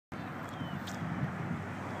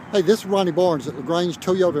Hey, this is Ronnie Barnes at Lagrange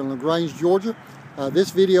Toyota in Lagrange, Georgia.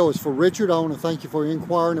 This video is for Richard. I want to thank you for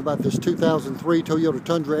inquiring about this 2003 Toyota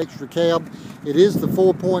Tundra Xtracab. It is the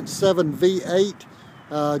 4.7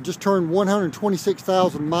 V8. Just turned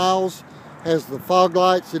 126,000 miles. Has the fog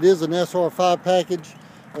lights. It is an SR5 package.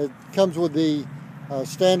 It comes with the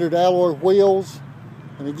standard alloy wheels.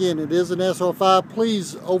 And again, it is an SR5.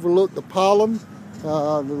 Please overlook the pollen.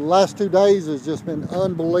 The last 2 days has just been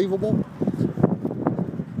unbelievable.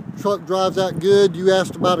 Truck drives out good. You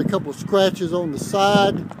asked about a couple of scratches on the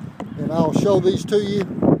side, and I'll show these to you.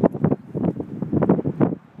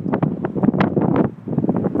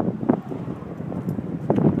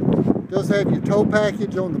 Does have your tow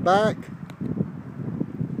package on the back.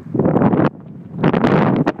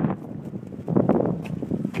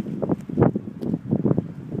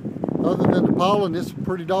 Other than the pollen, it's a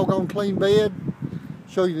pretty doggone clean bed.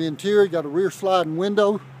 Show you the interior. Got a rear sliding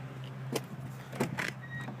window.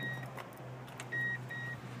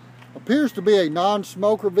 Appears to be a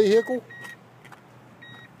non-smoker vehicle.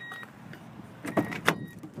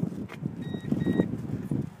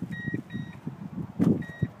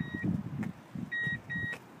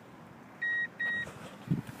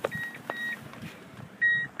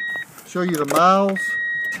 Show you the miles.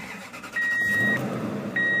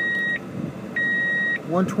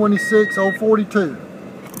 126,042.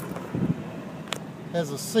 Has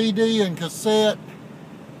a CD and cassette.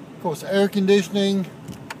 Of course, air conditioning.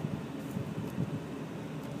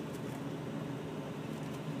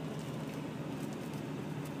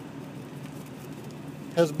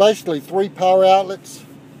 Has basically 3 power outlets.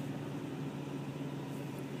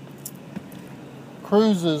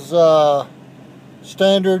 Cruise is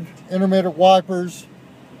standard, intermittent wipers,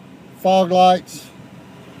 fog lights.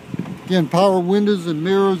 Again, power windows and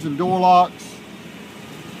mirrors and door locks.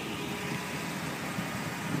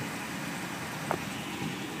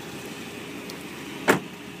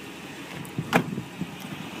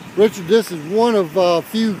 Richard, this is one of a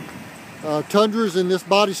few Tundras in this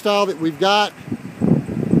body style that we've got.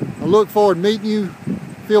 I look forward to meeting you.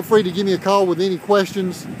 Feel free to give me a call with any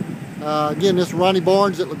questions. Again, this is Ronnie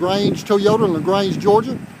Barnes at Lagrange Toyota in Lagrange,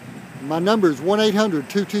 Georgia. My number is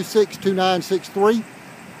 1-800-226-2963.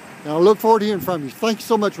 And I look forward to hearing from you. Thank you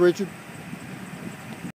so much, Richard.